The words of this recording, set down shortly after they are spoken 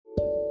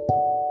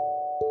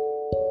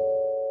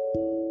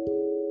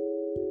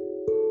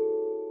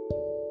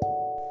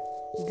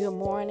Good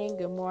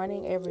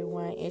morning,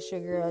 everyone. It's your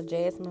girl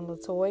Jasmine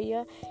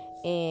Latoya,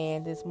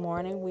 and this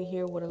morning we're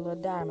here with a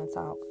little Diamond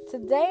Talk.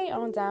 Today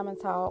on Diamond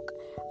Talk,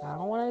 I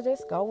don't want to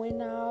just go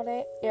into all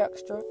that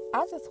extra.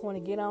 I just want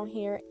to get on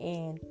here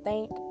and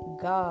thank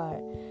God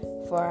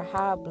for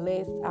how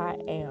blessed I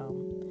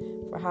am.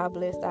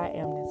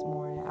 This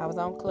morning. I was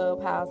on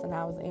Clubhouse and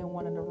I was in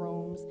one of the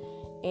rooms,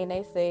 and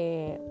they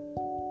said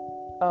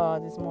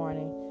this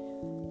morning,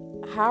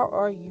 "How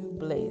are you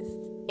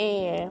blessed?"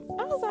 And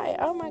I was like,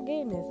 oh my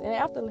goodness. And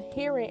after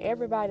hearing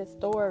everybody's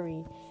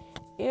story,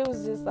 it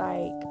was just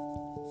like,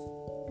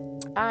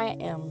 I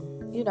am,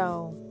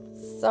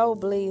 so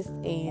blessed.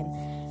 And,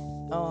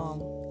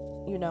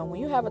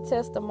 when you have a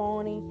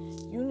testimony,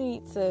 you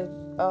need to,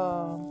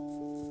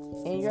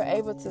 and you're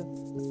able to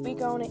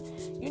speak on it,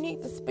 you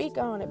need to speak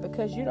on it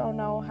because you don't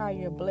know how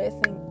you're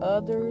blessing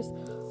others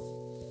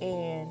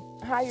and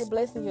how you're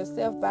blessing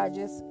yourself by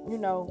just,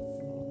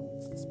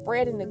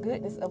 spreading the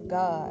goodness of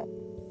God.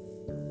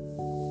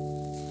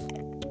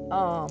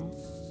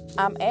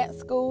 I'm at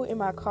school in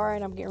my car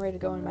and I'm getting ready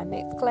to go in my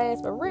next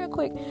class. But real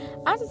quick,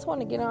 I just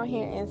want to get on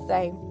here and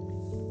say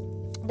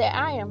that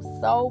I am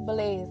so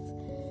blessed.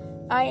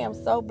 I am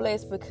so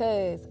blessed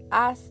because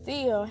I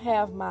still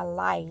have my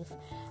life.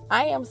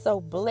 I am so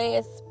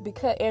blessed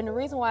and the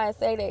reason why I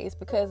say that is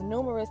because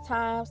numerous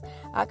times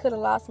I could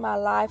have lost my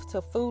life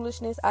to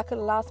foolishness. I could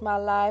have lost my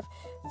life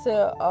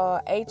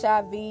to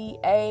HIV,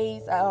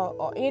 AIDS,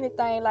 or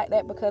anything like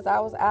that because I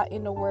was out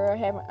in the world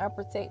having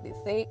unprotected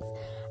sex.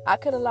 I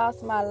could have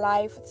lost my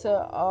life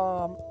to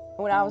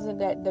when I was in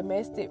that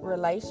domestic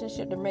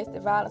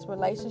violence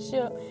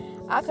relationship.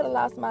 I could have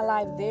lost my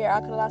life there. I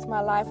could have lost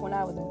my life when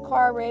I was in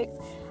car wrecks.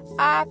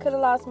 I could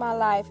have lost my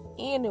life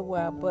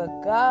anywhere, but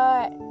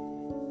God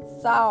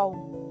saw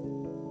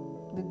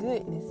the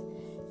goodness,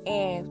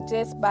 and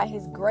just by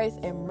His grace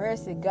and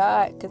mercy,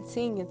 God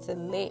continued to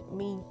let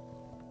me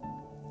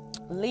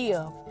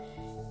live.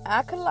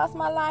 I could have lost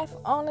my life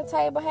on the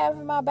table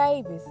having my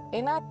babies,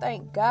 and I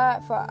thank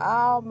God for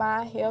all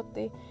my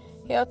healthy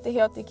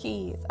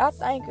kids. I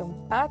thank Him.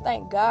 I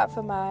thank God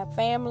for my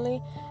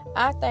family.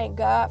 I thank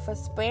God for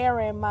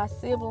sparing my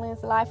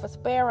siblings' life, for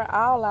sparing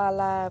all our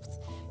lives.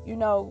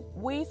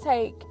 We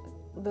take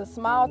the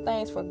small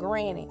things for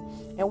granted,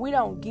 and we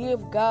don't give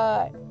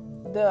God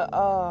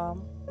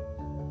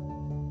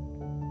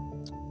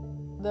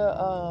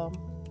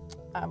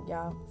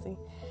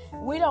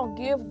we don't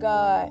give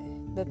God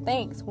the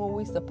thanks when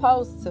we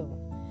supposed to,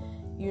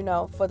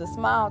 for the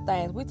small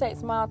things. We take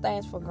small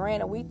things for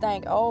granted. We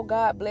think, oh,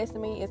 God blessing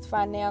me is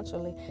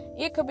financially.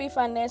 It could be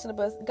financially,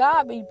 but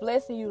God be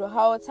blessing you the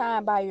whole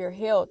time by your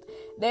health.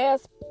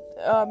 There's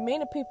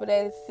many people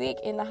that is sick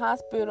in the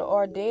hospital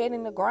or dead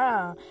in the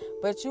ground,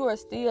 but you are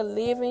still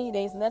living.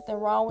 There's nothing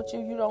wrong with you.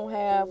 You don't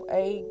have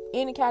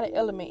any kind of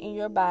element in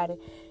your body.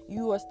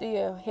 You are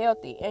still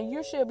healthy, and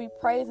you should be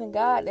praising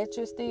God that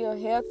you're still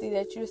healthy,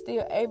 that you're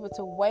still able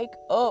to wake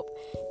up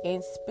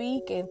and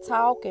speak and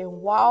talk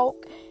and walk,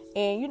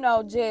 and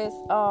just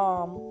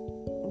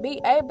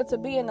be able to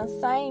be in the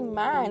same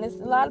mind. There's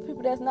a lot of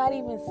people that's not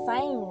even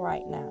sane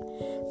right now.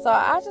 So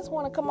I just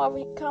want to come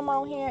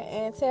on here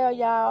and tell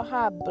y'all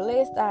how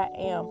blessed I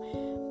am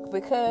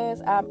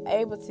because I'm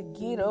able to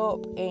get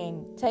up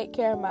and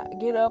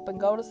get up and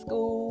go to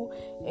school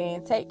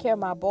and take care of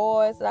my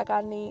boys like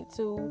I need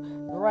to,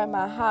 run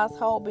my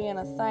household, be in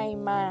the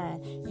same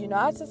mind.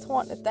 I just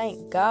want to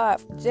thank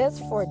God just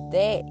for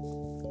that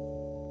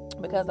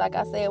because, like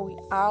I said, we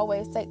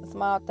always take the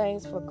small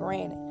things for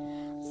granted.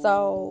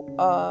 So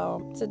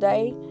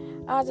today,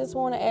 I just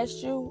want to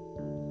ask you,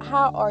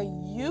 how are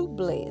you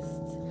blessed?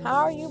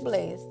 How are you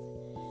blessed?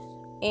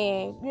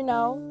 And,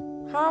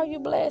 how are you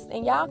blessed?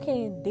 And y'all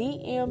can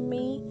DM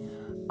me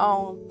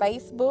on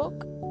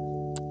Facebook.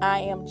 I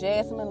am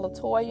Jasmine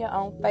Latoya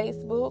on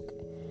Facebook.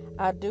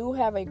 I do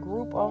have a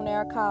group on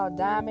there called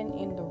Diamond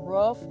in the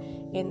Rough,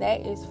 and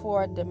that is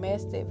for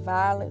domestic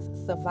violence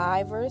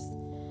survivors.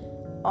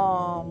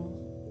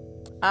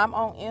 I'm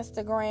on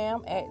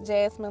Instagram at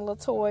Jasmine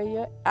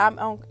Latoya. I'm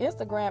on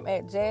Instagram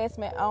at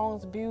Jasmine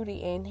Owns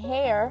Beauty and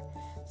Hair.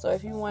 So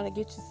if you want to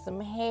get you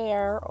some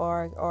hair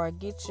or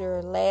get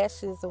your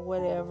lashes or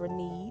whatever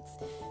needs,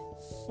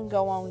 you can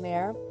go on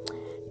there.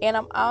 And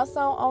I'm also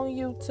on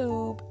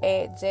YouTube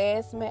at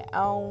Jasmine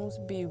Owns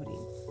Beauty.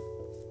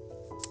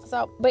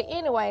 So, but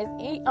anyways,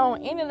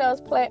 on any of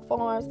those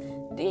platforms,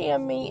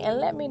 DM me and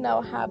let me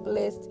know how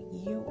blessed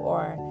you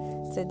are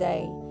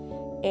today.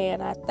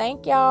 And I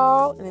thank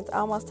y'all, and it's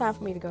almost time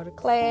for me to go to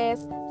class.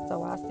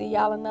 So I'll see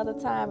y'all another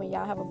time, and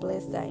y'all have a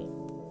blessed day.